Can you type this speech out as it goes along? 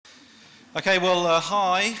Okay, well,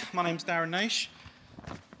 hi, my name's Darren Naish.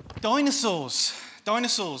 Dinosaurs.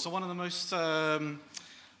 Dinosaurs are one of the most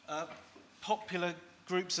popular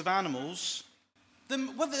groups of animals. They're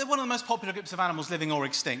one of the most popular groups of animals living or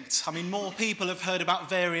extinct. I mean, more people have heard about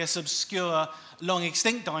various obscure,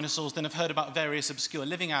 long-extinct dinosaurs than have heard about various obscure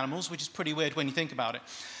living animals, which is pretty weird when you think about it.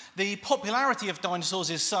 The popularity of dinosaurs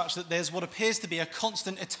is such that there's what appears to be a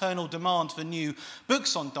constant eternal demand for new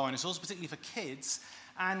books on dinosaurs, particularly for kids.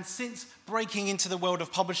 And since breaking into the world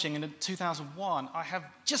of publishing in 2001, I have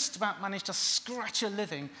just about managed to scratch a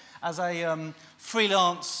living as a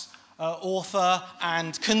freelance author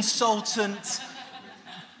and consultant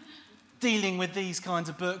dealing with these kinds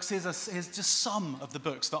of books. Here's just some of the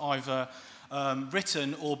books that I've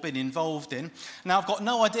written or been involved in. Now, I've got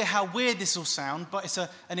no idea how weird this will sound, but it's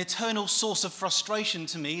an eternal source of frustration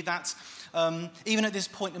to me that even at this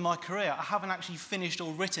point in my career, I haven't actually finished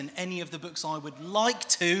or written any of the books I would like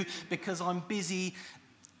to because I'm busy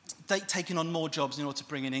taking on more jobs in order to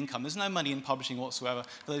bring in income. There's no money in publishing whatsoever,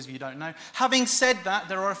 for those of you who don't know. Having said that,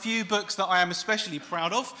 there are a few books that I am especially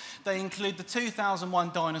proud of. They include the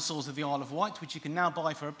 2001 Dinosaurs of the Isle of Wight, which you can now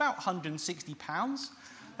buy for about £160.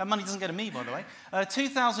 That money doesn't go to me, by the way.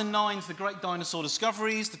 2009's The Great Dinosaur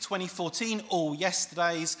Discoveries, the 2014 All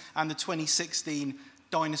Yesterdays, and the 2016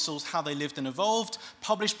 Dinosaurs, How They Lived and Evolved,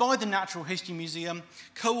 published by the Natural History Museum,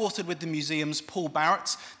 co-authored with the museum's Paul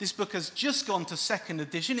Barrett. This book has just gone to second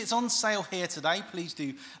edition. It's on sale here today. Please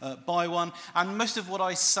do buy one. And most of what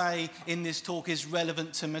I say in this talk is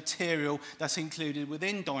relevant to material that's included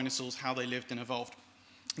within Dinosaurs, How They Lived and Evolved.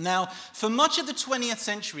 Now, for much of the 20th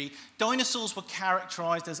century, dinosaurs were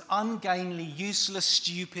characterized as ungainly, useless,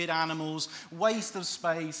 stupid animals, waste of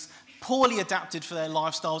space, poorly adapted for their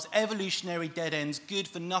lifestyles, evolutionary dead ends, good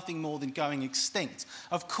for nothing more than going extinct.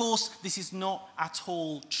 Of course, this is not at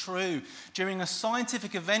all true. During a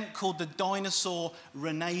scientific event called the Dinosaur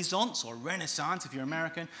Renaissance, or Renaissance if you're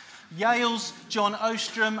American, Yale's John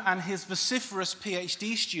Ostrom and his vociferous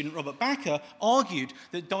PhD student Robert Bakker argued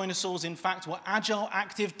that dinosaurs in fact were agile,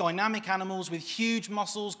 active, dynamic animals with huge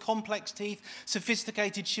muscles, complex teeth,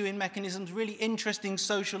 sophisticated chewing mechanisms, really interesting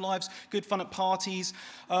social lives, good fun at parties.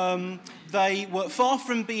 They were far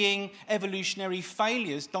from being evolutionary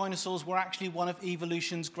failures. Dinosaurs were actually one of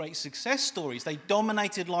evolution's great success stories. They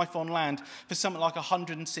dominated life on land for something like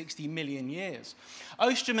 160 million years.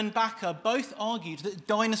 Ostrom and Bakker both argued that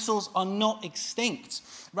dinosaurs are not extinct.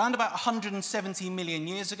 Around about 170 million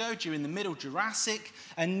years ago, during the Middle Jurassic,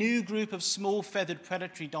 a new group of small feathered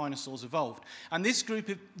predatory dinosaurs evolved. And this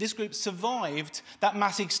group survived that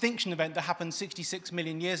mass extinction event that happened 66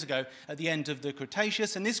 million years ago at the end of the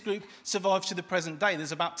Cretaceous. And this group survives to the present day.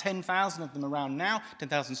 There's about 10,000 of them around now,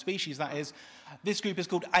 10,000 species, that is. This group is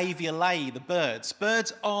called Avialae, the birds.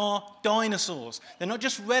 Birds are dinosaurs. They're not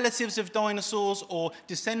just relatives of dinosaurs or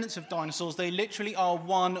descendants of dinosaurs. They literally are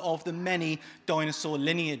one of the many dinosaur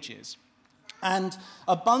lineages. And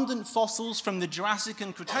abundant fossils from the Jurassic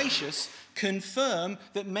and Cretaceous confirm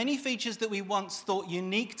that many features that we once thought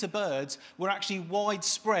unique to birds were actually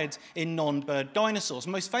widespread in non-bird dinosaurs,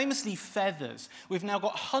 most famously feathers. We've now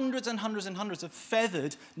got hundreds and hundreds and hundreds of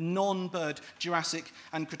feathered non-bird Jurassic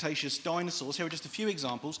and Cretaceous dinosaurs. Here are just a few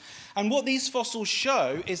examples. And what these fossils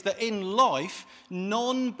show is that in life,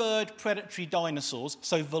 non-bird predatory dinosaurs,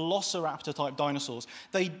 so velociraptor-type dinosaurs,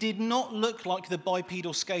 they did not look like the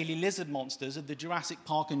bipedal scaly lizard monsters of the Jurassic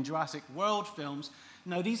Park and Jurassic World films.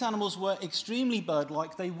 No, these animals were extremely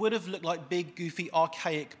bird-like. They would have looked like big, goofy,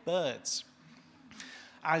 archaic birds,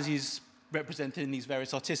 as is represented in these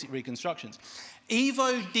various artistic reconstructions.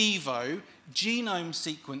 Evo-devo genome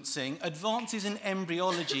sequencing, advances in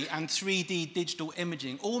embryology, and 3D digital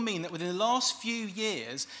imaging all mean that within the last few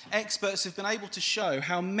years, experts have been able to show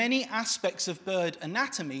how many aspects of bird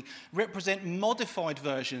anatomy represent modified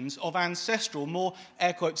versions of ancestral, more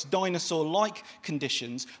air quotes, dinosaur-like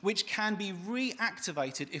conditions, which can be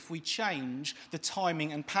reactivated if we change the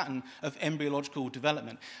timing and pattern of embryological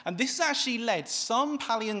development. And this has actually led some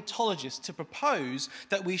paleontologists to propose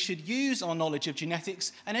that we should use our knowledge of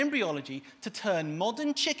genetics and embryology to turn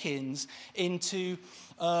modern chickens into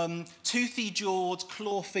toothy-jawed,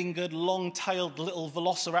 claw-fingered, long-tailed little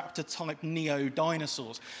velociraptor-type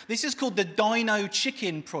neo-dinosaurs. This is called the Dino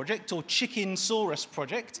Chicken Project, or Chickensaurus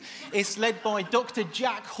Project. It's led by Dr.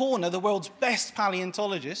 Jack Horner, the world's best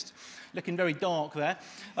paleontologist, looking very dark there.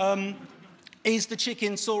 Is the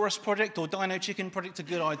Chickensaurus Project or Dino Chicken Project a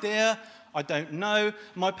good idea? I don't know.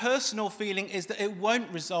 My personal feeling is that it won't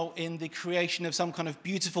result in the creation of some kind of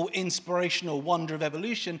beautiful, inspirational wonder of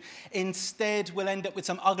evolution. Instead, we'll end up with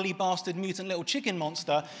some ugly bastard mutant little chicken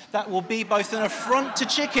monster that will be both an affront to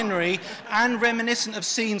chickenry and reminiscent of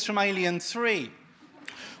scenes from Alien 3.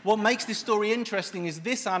 What makes this story interesting is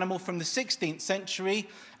this animal from the 16th century,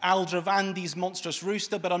 Aldravandi's monstrous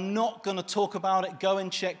rooster, but I'm not going to talk about it. Go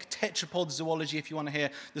and check Tetrapod Zoology if you want to hear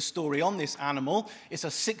the story on this animal. It's a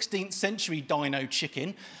 16th century dino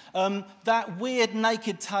chicken. That weird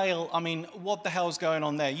naked tail, I mean, what the hell's going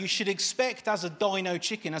on there? You should expect as a dino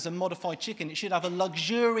chicken, as a modified chicken, it should have a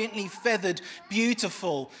luxuriantly feathered,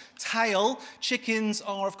 beautiful tail. Chickens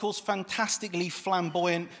are, of course, fantastically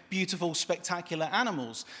flamboyant, beautiful, spectacular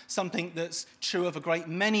animals, something that's true of a great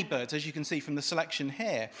many birds, as you can see from the selection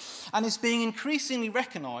here. And it's being increasingly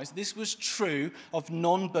recognised this was true of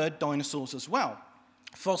non-bird dinosaurs as well.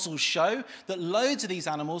 Fossils show that loads of these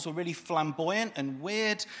animals were really flamboyant and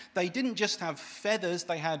weird. They didn't just have feathers,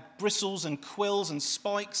 they had bristles and quills and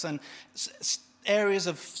spikes and areas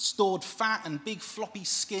of stored fat and big floppy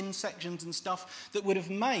skin sections and stuff that would have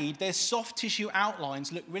made their soft tissue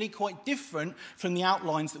outlines look really quite different from the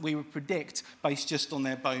outlines that we would predict based just on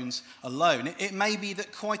their bones alone. It may be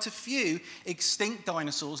that quite a few extinct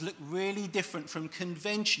dinosaurs look really different from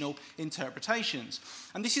conventional interpretations.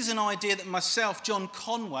 And this is an idea that myself, John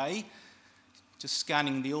Conway, just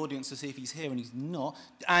scanning the audience to see if he's here, and he's not,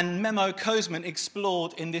 and Memo Kozman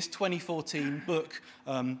explored in this 2014 book,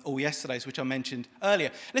 or yesterday's, which I mentioned earlier.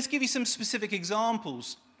 Let's give you some specific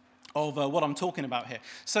examples of what I'm talking about here.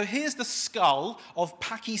 So here's the skull of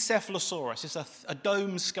Pachycephalosaurus. It's a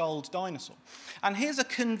dome-skulled dinosaur. And here's a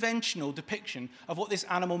conventional depiction of what this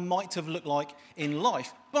animal might have looked like in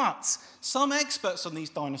life. But some experts on these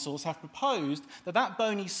dinosaurs have proposed that that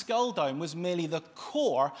bony skull dome was merely the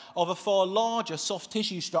core of a far larger soft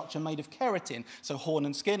tissue structure made of keratin, so horn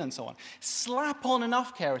and skin and so on. Slap on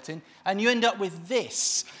enough keratin, and you end up with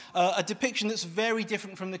this, a depiction that's very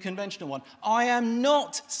different from the conventional one. I am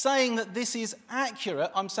not saying that this is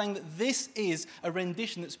accurate. I'm saying that this is a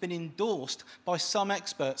rendition that's been endorsed by some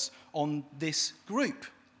experts on this group.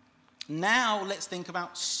 Now let's think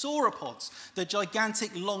about sauropods, the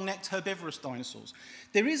gigantic long-necked herbivorous dinosaurs.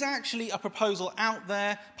 There is actually a proposal out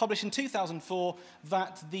there, published in 2004,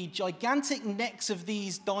 that the gigantic necks of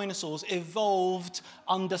these dinosaurs evolved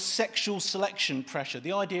under sexual selection pressure.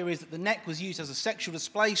 The idea is that the neck was used as a sexual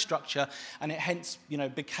display structure, and it hence,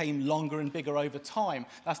 became longer and bigger over time.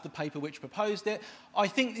 That's the paper which proposed it. I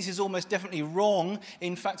think this is almost definitely wrong.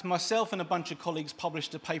 In fact, myself and a bunch of colleagues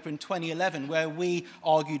published a paper in 2011 where we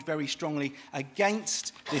argued very strongly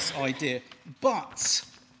against this idea. But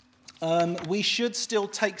we should still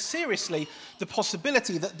take seriously the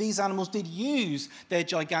possibility that these animals did use their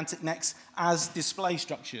gigantic necks as display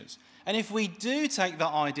structures. And if we do take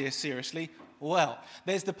that idea seriously, well,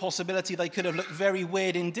 there's the possibility they could have looked very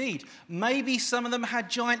weird indeed. Maybe some of them had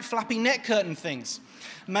giant flappy neck curtain things.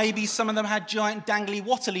 Maybe some of them had giant dangly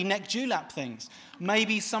wattly neck dewlap things.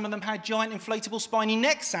 Maybe some of them had giant inflatable spiny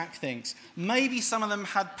neck sack things. Maybe some of them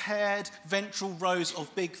had paired ventral rows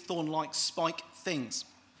of big thorn-like spike things.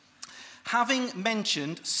 Having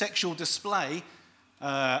mentioned sexual display,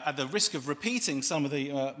 at the risk of repeating some of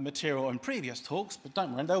the material in previous talks, but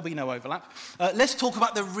don't worry, there'll be no overlap, let's talk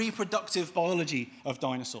about the reproductive biology of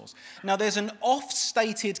dinosaurs. Now, there's an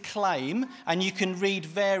oft-stated claim, and you can read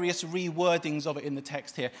various rewordings of it in the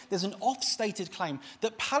text here. There's an oft-stated claim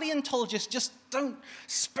that paleontologists just don't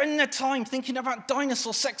spend their time thinking about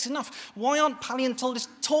dinosaur sex enough. Why aren't paleontologists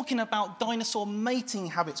talking about dinosaur mating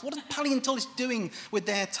habits? What are paleontologists doing with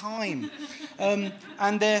their time? And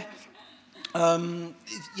they're...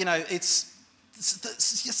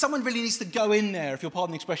 someone really needs to go in there, if you'll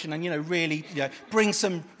pardon the expression, and, really bring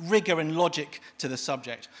some rigor and logic to the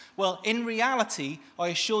subject. Well, in reality, I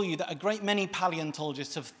assure you that a great many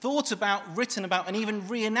paleontologists have thought about, written about, and even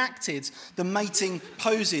reenacted the mating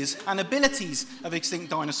poses and abilities of extinct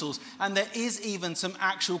dinosaurs. And there is even some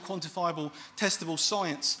actual quantifiable, testable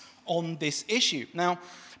science on this issue. Now,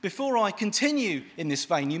 before I continue in this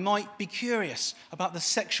vein, you might be curious about the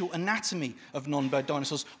sexual anatomy of non-bird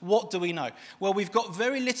dinosaurs. What do we know? Well, we've got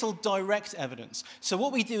very little direct evidence. So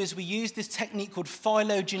what we do is we use this technique called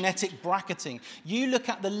phylogenetic bracketing. You look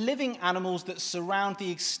at the living animals that surround the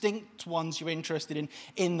extinct ones you're interested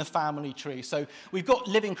in the family tree. So we've got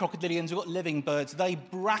living crocodilians, we've got living birds. They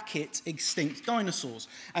bracket extinct dinosaurs.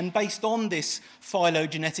 And based on this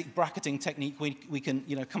phylogenetic bracketing technique, we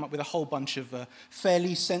can come up with a whole bunch of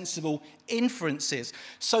fairly sensible inferences.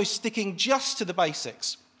 So sticking just to the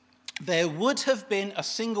basics, there would have been a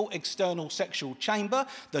single external sexual chamber,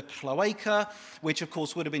 the cloaca, which of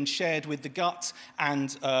course would have been shared with the gut and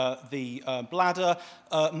the bladder.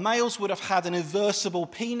 Males would have had an inversible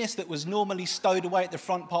penis that was normally stowed away at the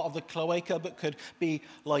front part of the cloaca, but could be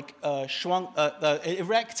like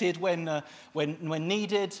erected when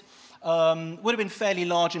needed. Would have been fairly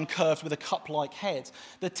large and curved with a cup-like head.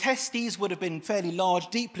 The testes would have been fairly large,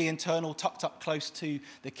 deeply internal, tucked up close to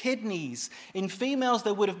the kidneys. In females,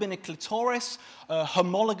 there would have been a clitoris,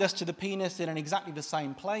 homologous to the penis in exactly the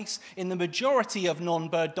same place. In the majority of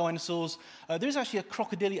non-bird dinosaurs, there is actually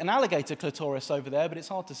an alligator clitoris over there, but it's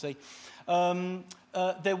hard to see.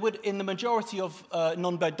 There would, in the majority of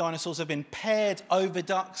non-bird dinosaurs, have been paired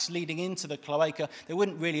oviducts leading into the cloaca. There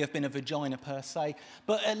wouldn't really have been a vagina per se,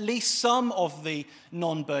 but at least some of the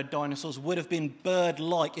non-bird dinosaurs would have been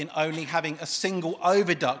bird-like in only having a single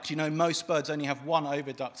oviduct. You know, most birds only have one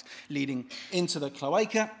oviduct leading into the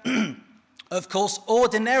cloaca. Of course,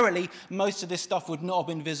 ordinarily, most of this stuff would not have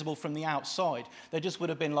been visible from the outside. There just would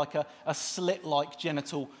have been like a slit-like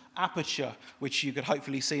genital aperture, which you could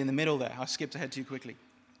hopefully see in the middle there. I skipped ahead too quickly.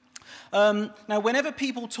 Now, whenever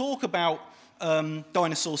people talk about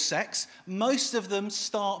dinosaur sex, most of them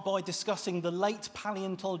start by discussing the late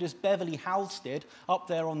paleontologist Beverly Halsted, up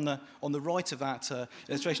there on the right of that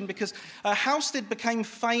illustration, because Halsted became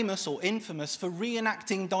famous or infamous for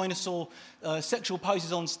reenacting dinosaur sexual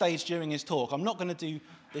poses on stage during his talk. I'm not going to do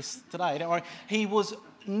this today, don't worry. He was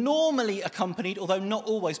normally accompanied, although not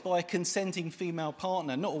always, by a consenting female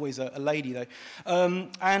partner, not always a lady though.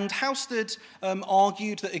 And Halsted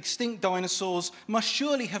argued that extinct dinosaurs must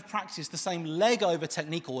surely have practiced the same leg over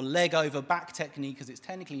technique, or leg over back technique as it's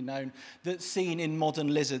technically known, that's seen in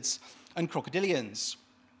modern lizards and crocodilians.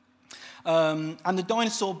 And the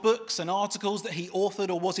dinosaur books and articles that he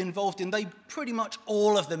authored or was involved in, they pretty much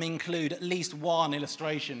all of them include at least one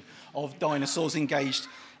illustration of dinosaurs engaged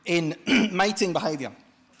in mating behavior.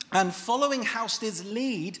 And following Halsted's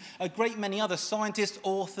lead, a great many other scientists,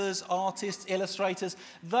 authors, artists, illustrators,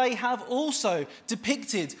 they have also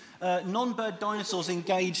depicted non-bird dinosaurs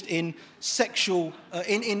engaged in sexual,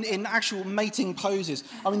 in actual mating poses.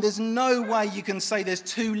 I mean, there's no way you can say there's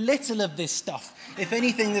too little of this stuff. If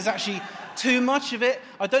anything, there's actually too much of it.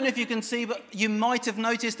 I don't know if you can see, but you might have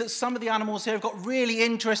noticed that some of the animals here have got really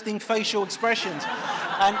interesting facial expressions.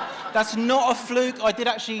 And that's not a fluke. I did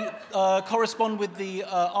actually correspond with the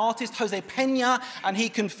artist, Jose Peña, and he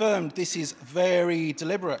confirmed this is very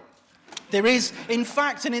deliberate. There is, in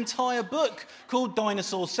fact, an entire book called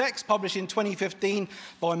Dinosaur Sex, published in 2015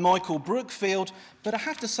 by Michael Brookfield, but I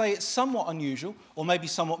have to say it's somewhat unusual, or maybe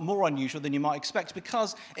somewhat more unusual than you might expect,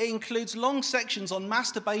 because it includes long sections on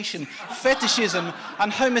masturbation, fetishism,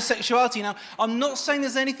 and homosexuality. Now, I'm not saying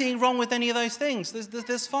there's anything wrong with any of those things.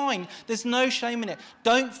 There's fine. There's no shame in it.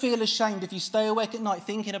 Don't feel ashamed if you stay awake at night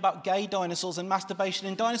thinking about gay dinosaurs and masturbation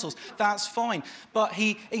in dinosaurs. That's fine. But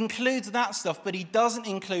he includes that stuff, but he doesn't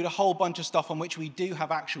include a whole bunch of stuff on which we do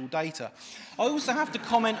have actual data. I also have to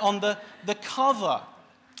comment on the cover.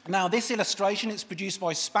 Now, this illustration, it's produced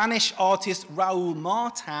by Spanish artist Raúl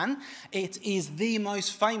Martin. It is the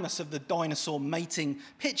most famous of the dinosaur mating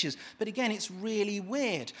pictures. But again, it's really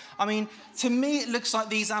weird. I mean, to me, it looks like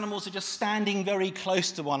these animals are just standing very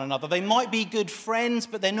close to one another. They might be good friends,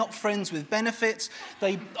 but they're not friends with benefits.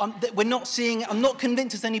 I'm not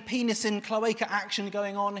convinced there's any penis in cloaca action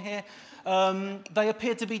going on here. They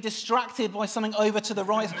appear to be distracted by something over to the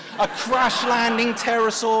right, a crash-landing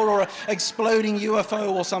pterosaur or an exploding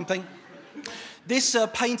UFO or something. This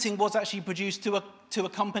painting was actually produced to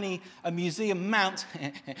accompany a museum mount,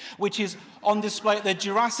 which is on display at the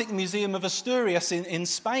Jurassic Museum of Asturias in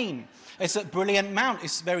Spain. It's a brilliant mount.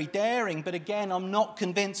 It's very daring, but again, I'm not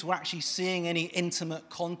convinced we're actually seeing any intimate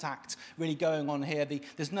contact really going on here.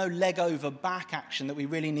 There's no leg over back action that we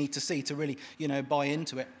really need to see to really, buy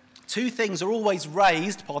into it. Two things are always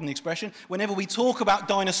raised, pardon the expression, whenever we talk about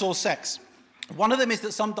dinosaur sex. One of them is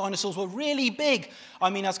that some dinosaurs were really big,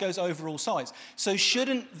 as goes overall size. So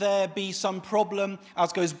shouldn't there be some problem,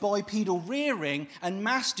 as goes bipedal rearing and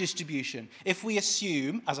mass distribution, if we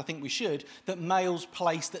assume, as I think we should, that males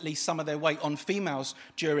placed at least some of their weight on females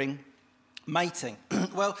during mating?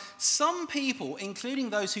 Well, some people, including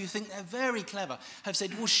those who think they're very clever, have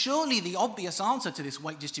said, well, surely the obvious answer to this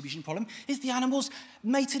weight distribution problem is the animals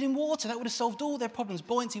mated in water. That would have solved all their problems.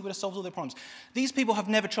 Buoyancy would have solved all their problems. These people have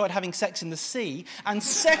never tried having sex in the sea. And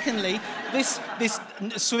secondly, this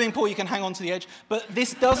swimming pool, you can hang on to the edge, but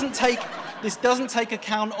this doesn't take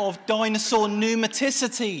account of dinosaur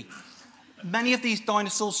pneumaticity. Many of these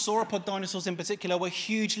dinosaurs, sauropod dinosaurs in particular, were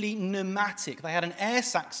hugely pneumatic. They had an air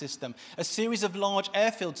sac system. A series of large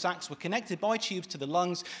air-filled sacs were connected by tubes to the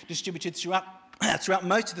lungs, distributed throughout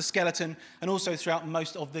most of the skeleton and also throughout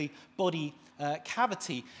most of the body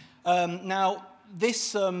cavity. Now,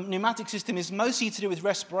 this pneumatic system is mostly to do with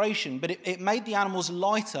respiration, but it made the animals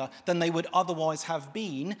lighter than they would otherwise have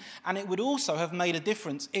been, and it would also have made a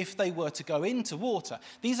difference if they were to go into water.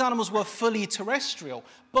 These animals were fully terrestrial,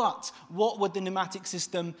 but what would the pneumatic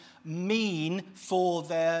system mean for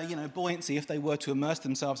their buoyancy if they were to immerse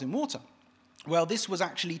themselves in water? Well, this was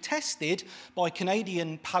actually tested by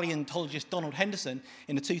Canadian paleontologist Donald Henderson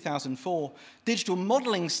in a 2004 digital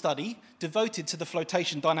modelling study devoted to the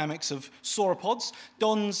flotation dynamics of sauropods.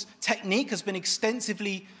 Don's technique has been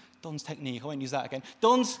extensively... Don's technique, I won't use that again.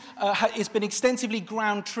 It's been extensively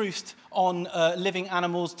ground-truthed on living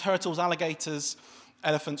animals, turtles, alligators,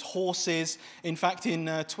 elephants, horses. In fact, in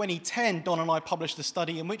 2010, Don and I published a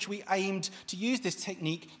study in which we aimed to use this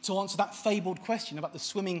technique to answer that fabled question about the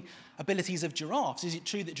swimming abilities of giraffes. Is it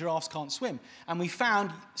true that giraffes can't swim? And we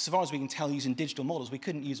found, so far as we can tell using digital models, we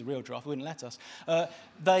couldn't use a real giraffe, they wouldn't let us.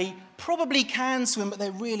 They probably can swim, but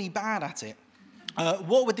they're really bad at it.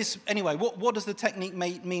 What does the technique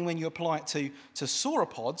mean when you apply it to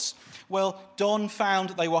sauropods? Well, Don found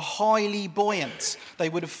they were highly buoyant. They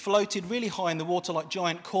would have floated really high in the water like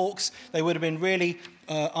giant corks. They would have been really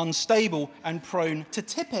unstable and prone to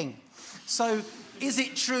tipping. So is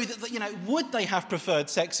it true that, would they have preferred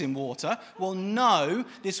sex in water? Well, no.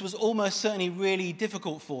 This was almost certainly really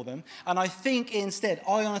difficult for them. And I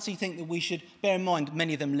honestly think that we should bear in mind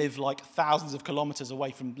many of them live like thousands of kilometres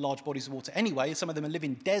away from large bodies of water anyway. Some of them live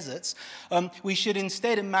in deserts. We should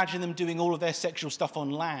instead imagine them doing all of their sexual stuff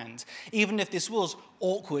on land, even if this was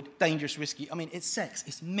awkward, dangerous, risky. I mean, it's sex.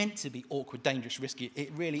 It's meant to be awkward, dangerous, risky.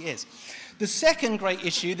 It really is. The second great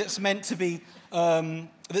issue that's meant to be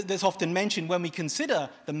that's often mentioned when we consider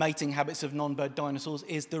the mating habits of non-bird dinosaurs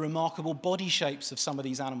is the remarkable body shapes of some of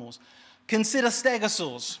these animals. Consider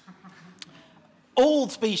stegosaurs. All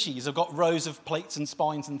species have got rows of plates and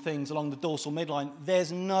spines and things along the dorsal midline.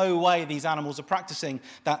 There's no way these animals are practicing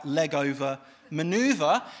that leg-over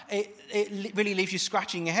manoeuvre. It really leaves you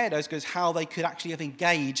scratching your head as to how they could actually have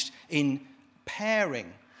engaged in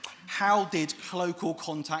pairing. How did cloacal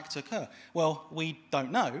contact occur? Well, we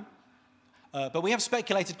don't know. But we have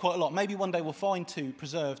speculated quite a lot. Maybe one day we'll find two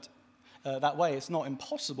preserved that way. It's not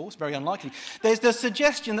impossible. It's very unlikely. There's the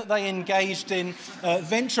suggestion that they engaged in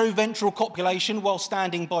ventroventral copulation while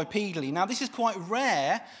standing bipedally. Now, this is quite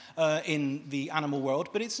rare in the animal world,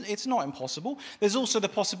 but it's not impossible. There's also the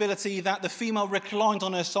possibility that the female reclined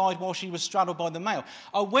on her side while she was straddled by the male.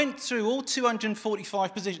 I went through all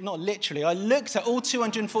 245 positions, not literally, I looked at all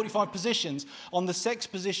 245 positions on the Sex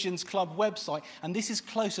Positions Club website, and this is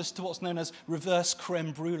closest to what's known as reverse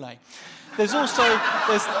creme brulee. There's also,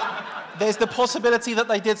 there's the possibility that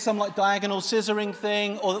they did some like diagonal scissoring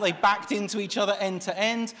thing, or that they backed into each other end to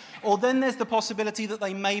end, or then there's the possibility that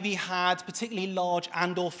they maybe had particularly large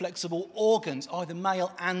and or flexible organs, either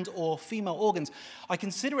male and or female organs. I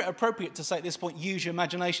consider it appropriate to say at this point, use your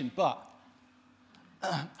imagination, but,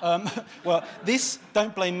 well, this,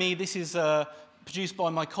 don't blame me, this is produced by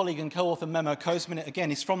my colleague and co-author Memo Kozman. It,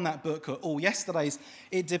 again, is from that book, All Yesterdays.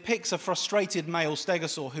 It depicts a frustrated male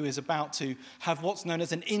stegosaur who is about to have what's known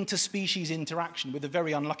as an interspecies interaction with a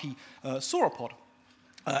very unlucky sauropod.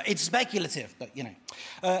 It's speculative, but,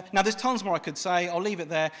 now, there's tons more I could say. I'll leave it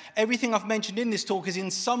there. Everything I've mentioned in this talk is in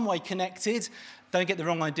some way connected. Don't get the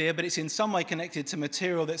wrong idea, but it's in some way connected to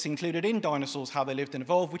material that's included in Dinosaurs, How They Lived and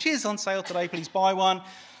Evolved, which is on sale today. Please buy one.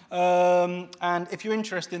 And if you're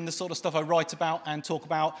interested in the sort of stuff I write about and talk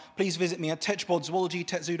about, please visit me at techpod, Zoology,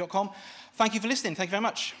 techzoo.com. Thank you for listening. Thank you very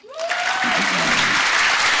much.